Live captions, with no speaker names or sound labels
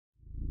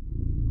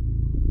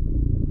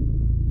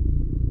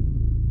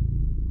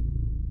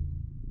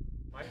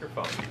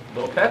microphone. A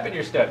little pep in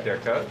your step there,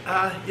 Coach.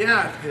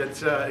 Yeah,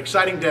 it's an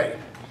exciting day.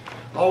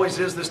 Always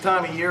is this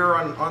time of year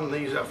on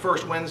these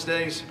first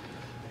Wednesdays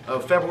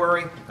of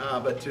February,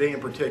 but today in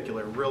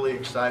particular, really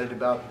excited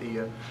about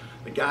the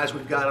guys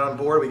we've got on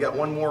board. We got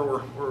one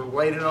more we're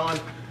waiting on,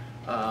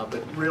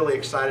 but really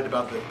excited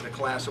about the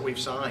class that we've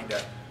signed.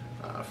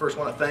 First,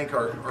 want to thank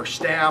our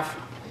staff,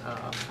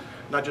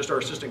 not just our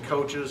assistant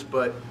coaches,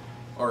 but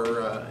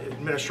our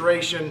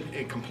administration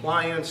and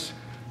compliance,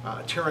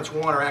 Terrence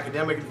Warren, our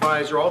academic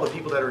advisor, all the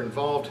people that are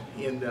involved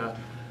in the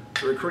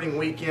recruiting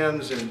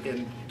weekends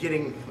and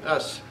getting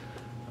us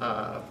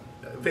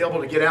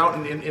available to get out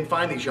and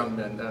find these young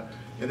men.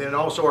 And then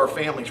also our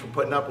families for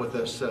putting up with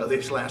us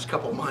these last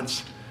couple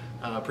months,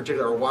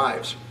 particularly our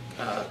wives.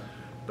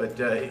 But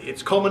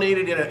it's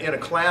culminated in a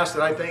class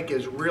that I think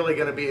is really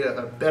going to be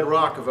a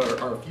bedrock of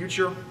our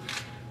future.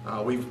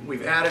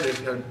 We've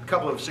added a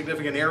couple of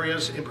significant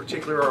areas, in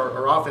particular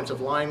our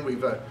offensive line.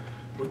 We've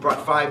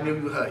brought 5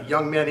 new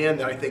young men in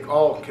that I think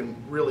all can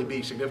really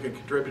be significant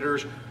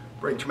contributors,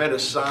 bring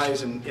tremendous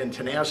size and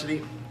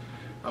tenacity.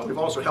 We've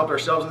also helped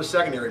ourselves in the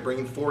secondary,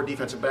 bringing 4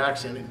 defensive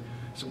backs in, and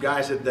some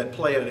guys that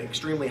play at an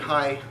extremely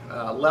high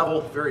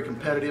level, very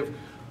competitive,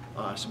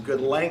 some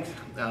good length,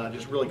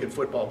 just really good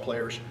football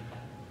players.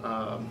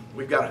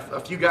 We've got a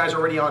few guys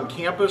already on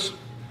campus.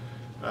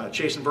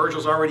 Chase and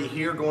Virgil's already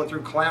here going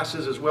through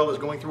classes as well as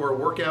going through our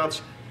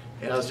workouts,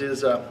 as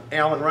is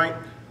Alan Wright,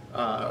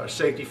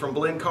 safety from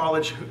Blinn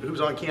College,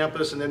 who's on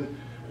campus. And then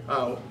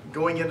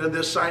going into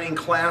this signing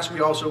class,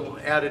 we also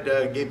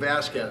added Gabe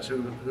Vasquez,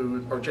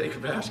 or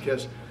Jacob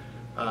Vasquez,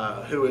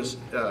 who is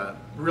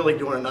really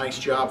doing a nice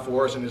job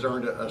for us and has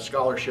earned a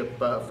scholarship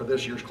for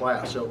this year's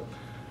class. So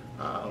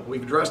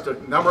we've addressed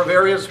a number of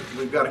areas.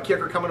 We've got a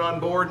kicker coming on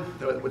board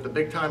with the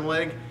big-time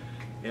leg,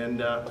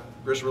 and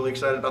we're just really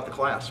excited about the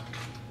class.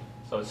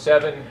 So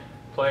 7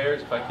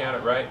 players, if I count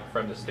it right,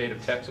 from the state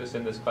of Texas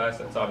in this class.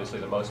 That's obviously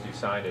the most you've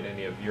signed in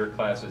any of your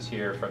classes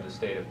here from the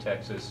state of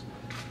Texas.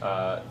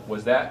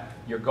 Was that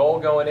your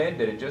goal going in?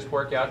 Did it just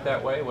work out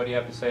that way? What do you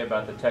have to say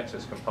about the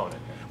Texas component?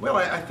 Well,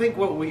 I think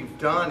what we've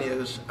done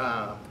is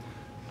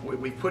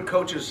we've put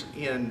coaches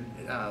in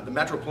the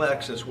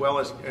Metroplex, as well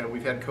as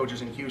we've had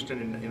coaches in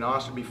Houston and in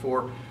Austin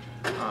before.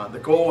 The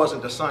goal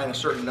wasn't to sign a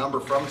certain number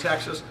from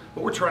Texas,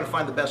 but we're trying to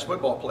find the best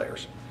football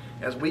players.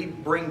 As we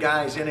bring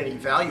guys in and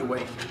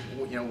evaluate,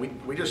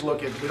 we just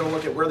we don't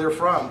look at where they're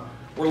from.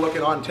 We're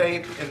looking on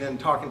tape and then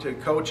talking to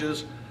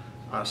coaches,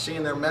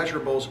 seeing their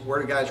measurables,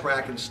 where do guys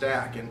rack and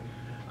stack. And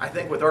I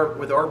think with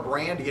our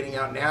brand getting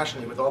out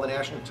nationally, with all the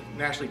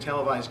nationally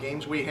televised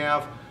games we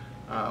have,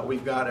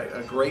 we've got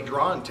a great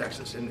draw in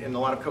Texas and a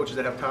lot of coaches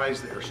that have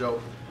ties there.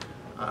 So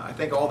I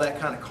think all that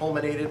kind of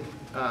culminated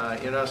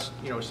in us,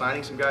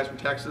 signing some guys from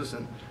Texas,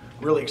 and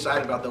really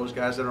excited about those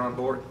guys that are on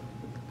board.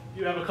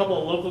 You have a couple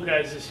of local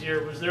guys this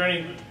year. Was there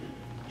any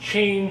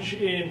change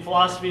in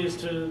philosophy as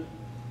to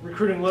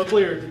recruiting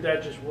locally, or did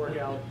that just work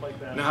out like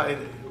that? No,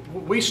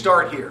 we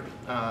start here.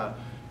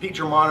 Pete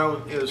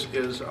Germano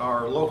is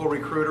our local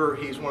recruiter.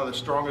 He's one of the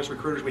strongest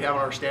recruiters we have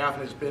on our staff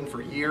and has been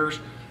for years.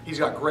 He's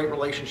got great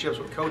relationships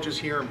with coaches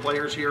here and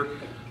players here.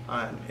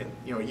 A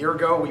year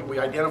ago we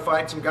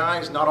identified some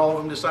guys. Not all of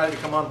them decided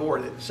to come on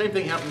board. The same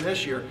thing happened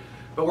this year,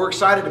 but we're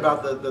excited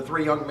about the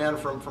 3 young men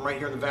from right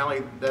here in the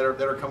Valley that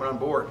are coming on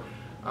board.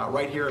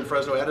 Right here in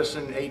Fresno,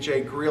 Edison,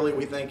 A.J. Greeley,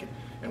 we think,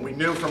 and we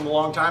knew from a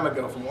long time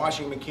ago from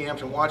watching him in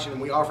camps and watching him,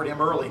 we offered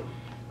him early,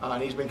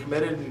 and he's been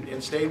committed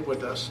and stayed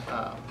with us.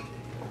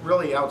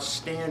 Really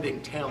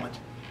outstanding talent,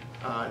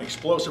 an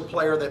explosive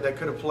player that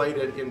could have played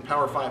in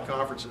Power 5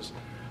 conferences.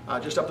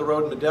 Just up the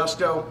road in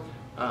Modesto,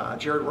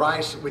 Jared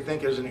Rice, we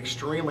think, is an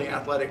extremely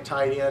athletic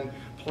tight end,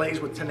 plays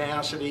with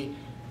tenacity,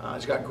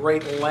 he's got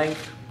great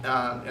length,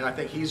 and I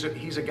think he's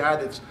a guy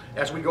that's,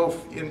 as we go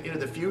into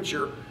the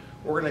future,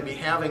 we're going to be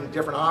having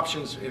different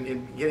options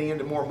in getting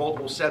into more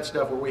multiple set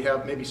stuff, where we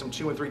have maybe some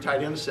 2 and 3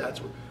 tight end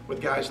sets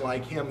with guys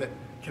like him that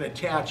can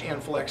attach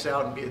and flex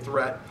out and be a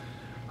threat.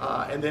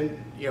 And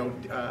then,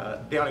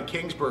 down in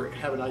Kingsburg,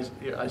 having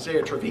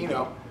Isaiah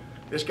Trevino,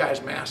 this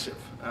guy's massive.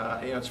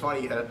 It's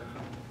funny,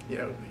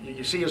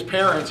 you see his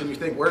parents and you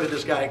think, where did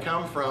this guy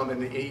come from?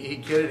 And he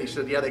kidded, he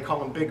said, yeah, they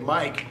call him Big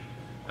Mike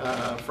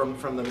from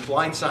the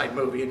Blindside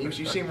movie. And you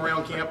see him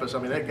around campus, I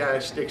mean, that guy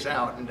sticks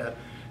out. And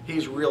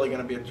he's really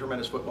going to be a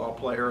tremendous football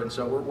player. And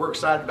so we're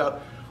excited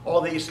about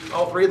all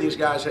 3 of these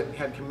guys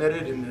had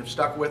committed and have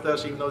stuck with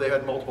us, even though they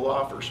had multiple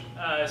offers.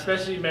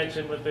 Especially you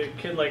mentioned with a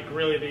kid like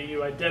Greeley that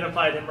you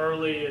identified him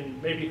early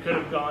and maybe could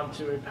have gone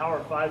to a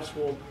Power 5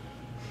 school.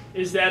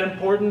 Is that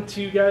important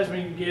to you guys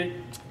when you get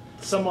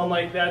someone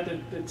like that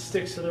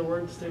sticks to their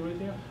word to stay with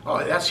you?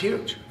 Oh, that's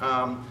huge.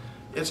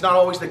 It's not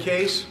always the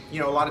case.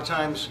 A lot of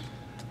times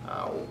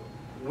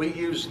we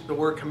use the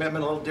word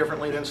commitment a little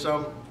differently than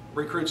some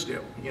recruits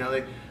do.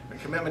 A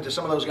commitment to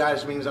some of those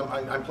guys means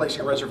I'm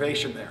placing a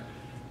reservation there.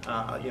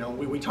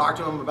 We talked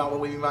to them about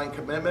what we mean by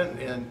commitment,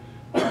 and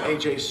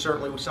AJ's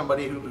certainly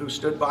somebody who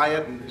stood by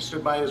it and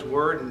stood by his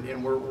word,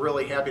 and we're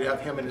really happy to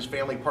have him and his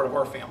family part of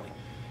our family.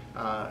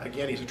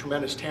 Again, he's a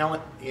tremendous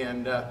talent,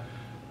 and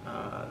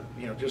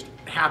just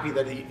happy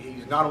that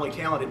he's not only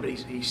talented, but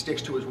he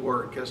sticks to his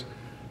word, because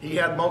he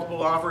had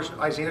multiple offers.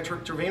 Isaiah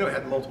Trevino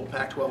had multiple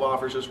Pac-12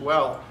 offers as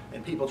well,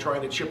 and people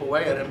trying to chip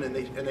away at him, and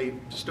they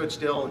stood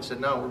still and said,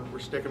 no, we're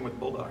sticking with the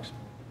Bulldogs.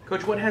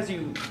 Coach, what has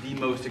you the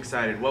most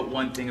excited? What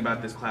one thing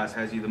about this class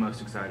has you the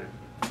most excited?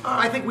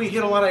 I think we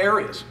hit a lot of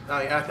areas.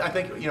 I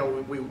think we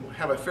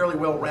have a fairly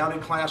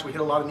well-rounded class. We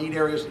hit a lot of need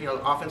areas,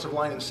 offensive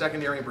line and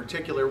secondary in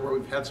particular, where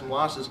we've had some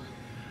losses.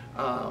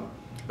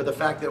 But the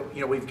fact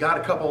that we've got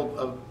a couple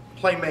of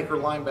playmaker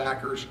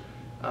linebackers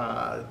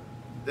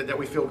that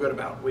we feel good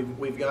about.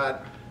 We've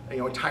got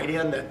a tight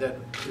end that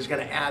is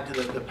going to add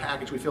to the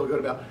package we feel good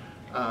about.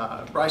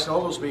 Bryson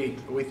Oglesby,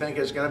 we think,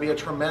 is going to be a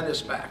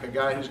tremendous back, a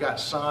guy who's got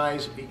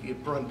size, he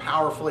can run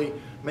powerfully,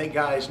 make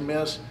guys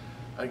miss,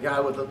 a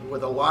guy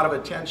with a lot of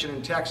attention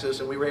in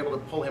Texas, and we were able to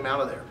pull him out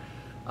of there.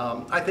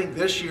 I think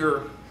this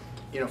year,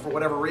 for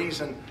whatever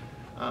reason,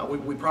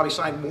 we probably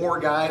signed more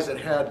guys that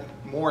had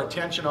more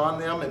attention on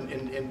them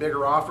and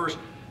bigger offers,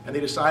 and they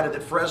decided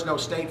that Fresno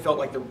State felt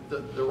like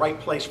the right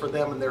place for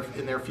them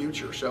in their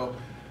future. So,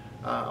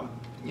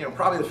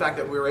 probably the fact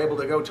that we were able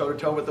to go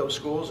toe-to-toe with those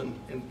schools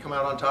and come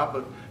out on top,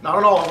 but not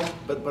on all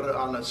of them, but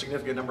on a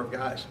significant number of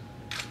guys.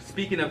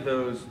 Speaking of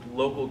those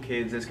local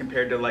kids, as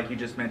compared to, like you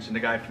just mentioned, a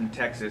guy from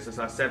Texas, I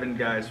saw 7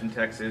 guys from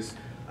Texas,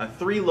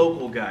 3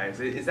 local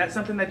guys. Is that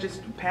something that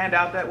just panned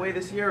out that way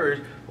this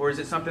year, or is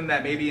it something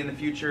that maybe in the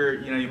future,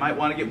 you might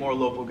want to get more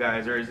local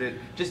guys, or is it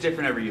just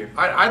different every year?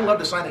 I'd love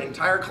to sign an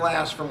entire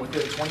class from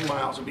within 20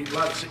 miles. It'd be a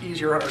lot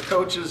easier on our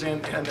coaches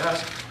and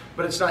us,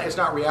 but it's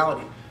not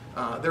reality.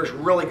 There's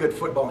really good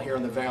football here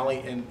in the Valley,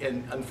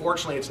 and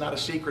unfortunately, it's not a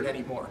secret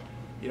anymore.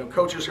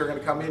 Coaches are going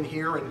to come in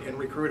here and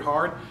recruit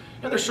hard,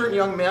 and there's certain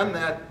young men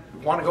that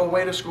want to go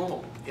away to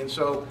school, and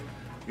so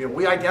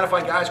we identify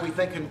guys we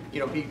think can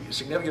be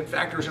significant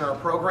factors in our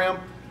program.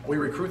 We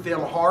recruit them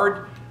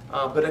hard,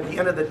 but at the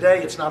end of the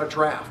day, it's not a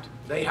draft.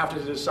 They have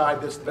to decide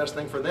this is the best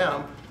thing for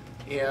them,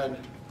 and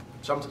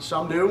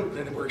some do,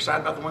 and we're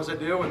excited about the ones that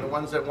do, and the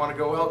ones that want to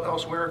go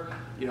elsewhere,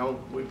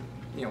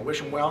 we wish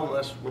them well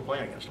unless we're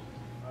playing against them.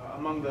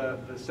 Among the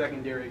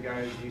secondary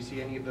guys, do you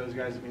see any of those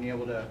guys being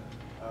able to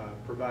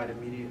provide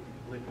immediate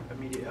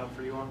help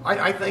for you on?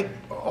 I think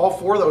all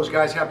 4 of those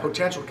guys have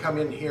potential to come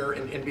in here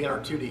and be in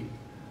our 2 deep.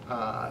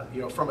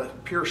 From a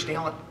pure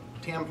talent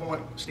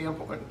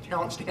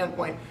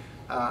standpoint,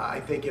 I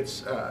think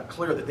it's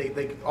clear that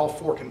they all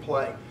 4 can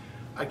play.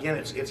 Again,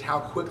 it's how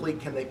quickly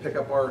can they pick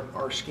up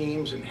our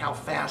schemes and how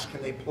fast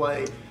can they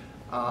play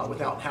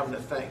without having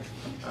to think.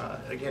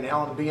 Again,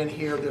 Allen being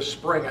here this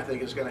spring, I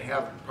think, is going to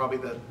have probably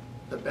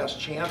the best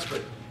chance,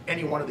 but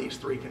any one of these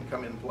 3 can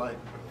come in and play.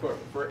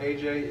 For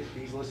AJ,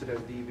 he's listed as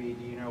DB.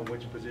 Do you know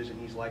which position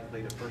he's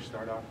likely to first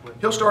start off with?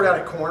 He'll start out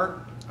at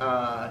corner.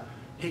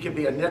 He can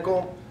be a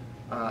nickel.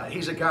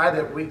 He's a guy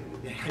that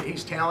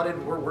he's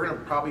talented. We're going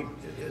to probably,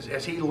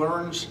 as he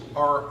learns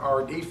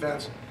our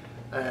defense,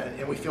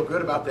 and we feel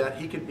good about that,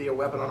 he could be a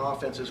weapon on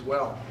offense as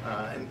well,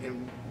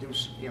 and do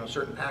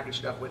certain package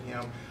stuff with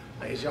him.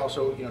 He's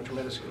also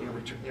tremendous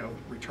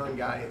return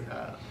guy.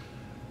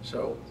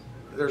 So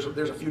there's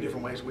a few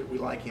different ways we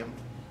like him.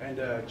 And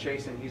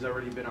Chasen, he's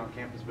already been on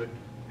campus, but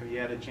have you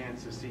had a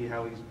chance to see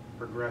how he's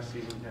progressed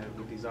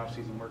with these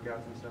off-season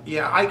workouts and stuff?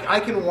 Yeah, I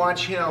can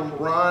watch him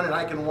run and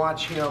I can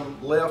watch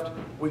him lift.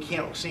 We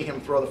can't see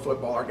him throw the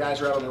football. Our guys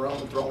are out on their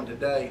own throwing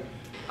today.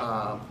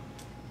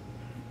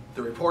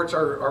 The reports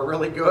are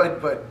really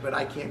good, but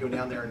I can't go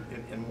down there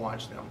and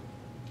watch them.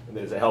 And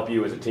does it help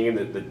you as a team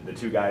that the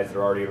 2 guys that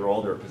are already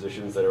enrolled are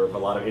positions that are of a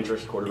lot of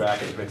interest,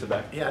 quarterback and defensive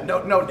back? Yeah,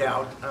 no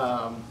doubt.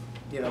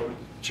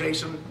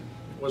 Chasen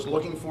was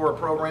looking for a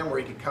program where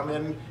he could come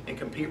in and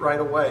compete right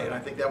away, and I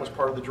think that was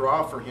part of the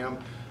draw for him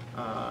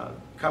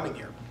coming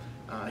here.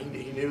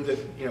 He knew that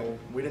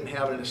we didn't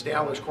have an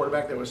established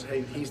quarterback that was,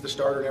 hey, he's the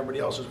starter and everybody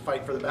else is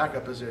fighting for the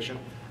backup position.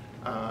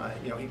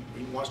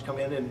 He wants to come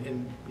in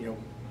and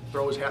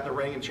throw his hat in the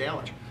ring and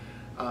challenge.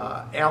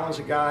 Allen's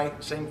a guy,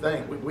 same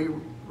thing. We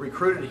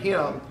recruited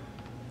him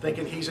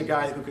thinking he's a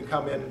guy who can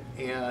come in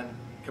and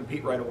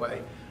compete right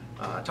away.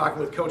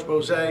 Talking with Coach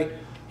Bose,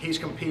 he's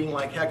competing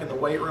like heck in the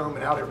weight room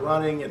and out at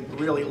running, and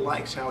really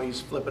likes how he's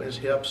flipping his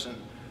hips, and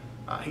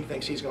he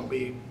thinks he's going to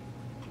be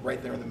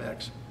right there in the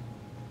mix.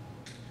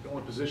 The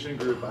only position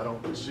group I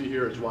don't see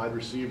here is wide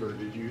receiver.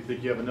 Did you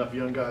think you have enough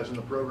young guys in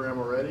the program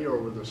already, or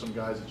were there some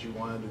guys that you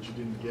wanted that you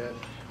didn't get?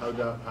 How did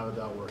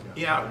that work out?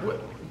 Yeah,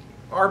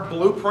 our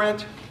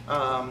blueprint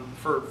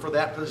for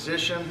that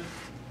position,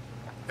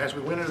 as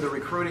we went into the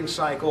recruiting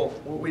cycle,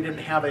 we didn't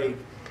have a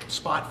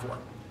spot for it.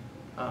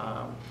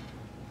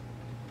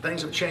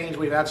 Things have changed.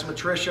 We've had some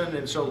attrition,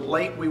 and so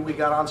late we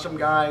got on some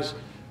guys,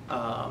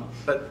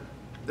 but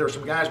there were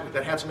some guys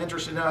that had some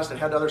interest in us, that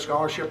had other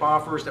scholarship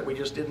offers that we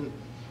just didn't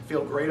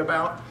feel great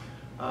about.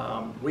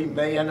 We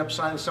may end up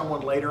signing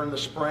someone later in the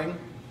spring,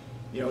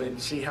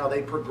 and see how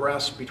they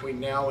progress between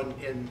now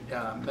and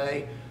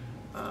May.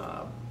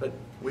 But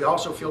we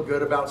also feel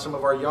good about some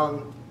of our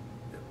young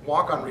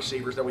walk-on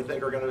receivers that we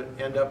think are going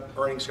to end up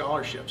earning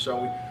scholarships.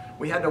 So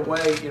we had to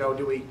weigh,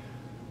 do we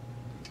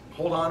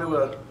hold on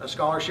to a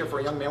scholarship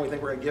for a young man we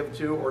think we're going to give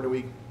to, or do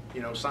we,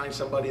 sign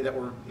somebody that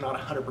we're not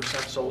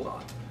 100% sold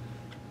on?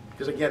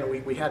 Because again,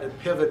 we had to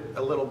pivot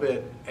a little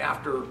bit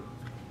after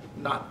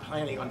not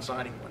planning on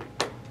signing one.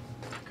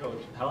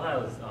 Coach, how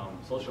has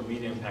social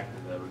media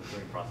impacted the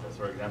recruiting process?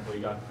 For example, you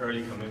got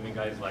early commitment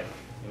guys like,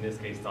 in this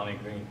case, Donnie,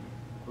 Greene,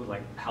 who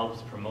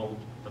helps promote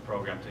the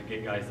program to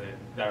get guys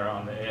that are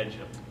on the edge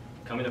of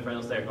coming to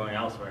Fresno State or going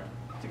elsewhere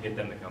to get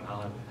them to come.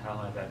 How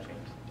has that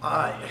changed?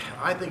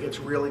 I think it's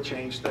really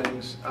changed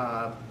things.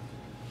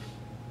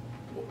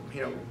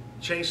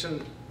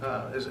 Chasen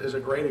is a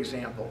great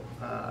example.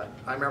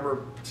 I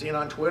remember seeing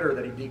on Twitter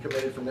that he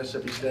decommitted from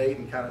Mississippi State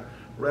and kind of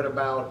read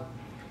about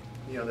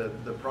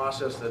the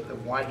process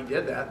of why he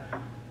did that.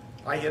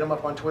 I hit him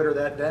up on Twitter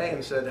that day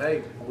and said,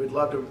 hey, we'd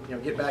love to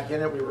get back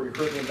in it. We were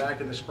recruiting him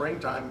back in the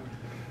springtime.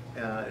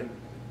 And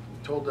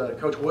told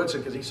Coach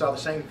Woodson, because he saw the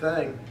same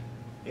thing,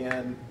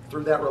 and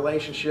through that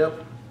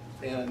relationship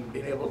and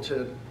being able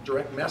to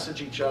direct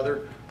message each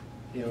other,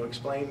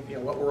 explain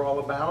what we're all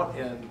about,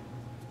 and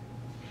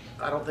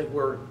I don't think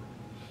we're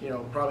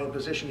probably in a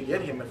position to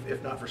get him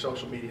if not for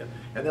social media.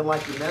 And then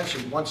like you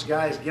mentioned, once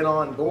guys get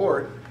on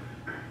board,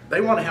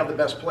 they want to have the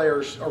best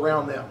players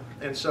around them,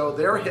 and so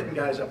they're hitting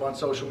guys up on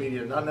social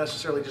media, not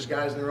necessarily just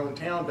guys in their own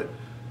town, but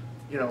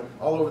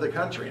all over the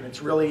country, and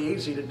it's really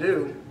easy to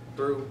do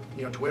through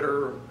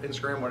Twitter or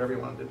Instagram, whatever you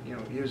want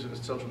to use it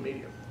as social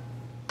media.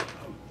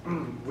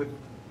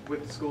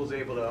 With schools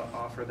able to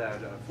offer that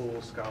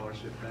full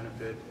scholarship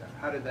benefit,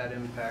 how did that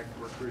impact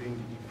recruiting?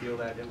 Did you feel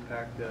that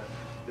impact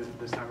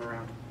this time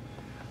around?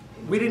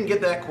 We didn't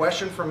get that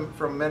question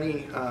from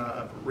many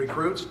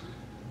recruits,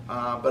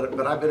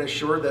 but I've been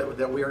assured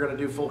that we are going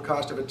to do full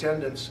cost of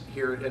attendance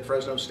here at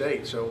Fresno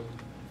State. So,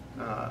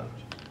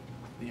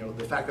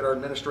 the fact that our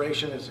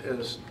administration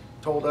has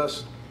told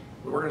us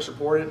we're going to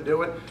support it and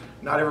do it.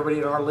 Not everybody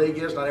in our league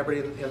is. Not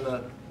everybody in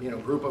the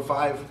group of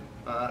 5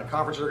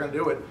 conferences are going to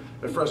do it.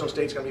 But Fresno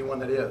State's going to be one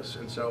that is.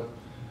 And so,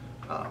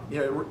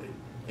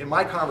 in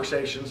my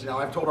conversations,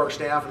 I've told our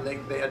staff, and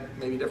they had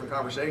maybe different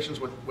conversations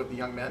with the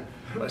young men.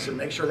 But I said,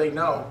 make sure they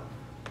know.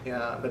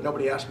 But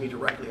nobody asked me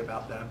directly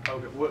about that.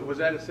 Okay. Was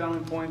that a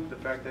selling point? The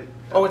fact that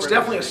oh, it's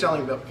definitely a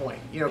selling point.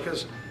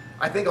 Because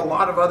I think a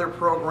lot of other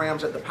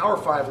programs at the Power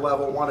 5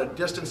 level want to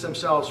distance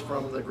themselves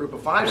from the group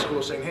of 5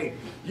 schools, saying, hey,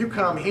 you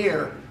come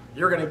here,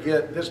 you're going to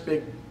get this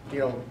big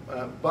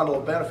bundle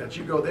of benefits.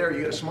 You go there,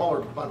 you get a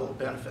smaller bundle of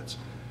benefits.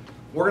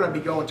 We're going to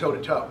be going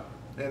toe-to-toe.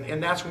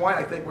 And that's why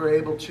I think we're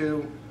able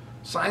to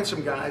sign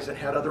some guys that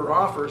had other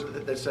offers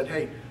that said,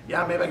 hey,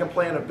 yeah, maybe I can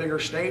play in a bigger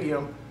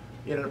stadium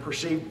in a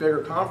perceived bigger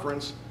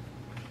conference,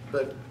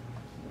 but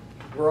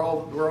we're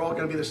all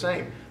going to be the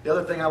same. The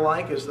other thing I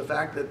like is the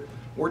fact that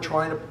we're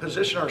trying to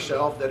position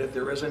ourselves that if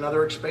there is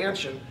another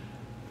expansion,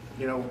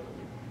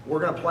 we're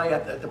going to play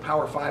at the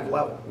Power 5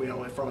 level.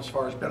 From as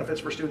far as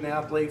benefits for student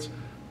athletes.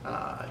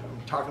 I'm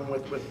talking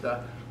with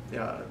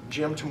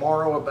Jim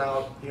tomorrow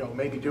about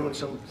maybe doing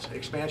some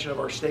expansion of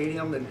our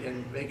stadium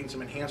and making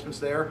some enhancements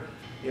there.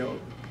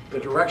 The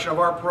direction of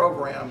our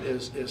program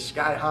is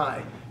sky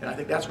high, and I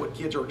think that's what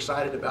kids are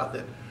excited about.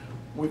 That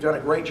we've done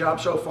a great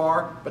job so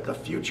far, but the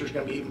future is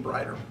going to be even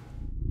brighter.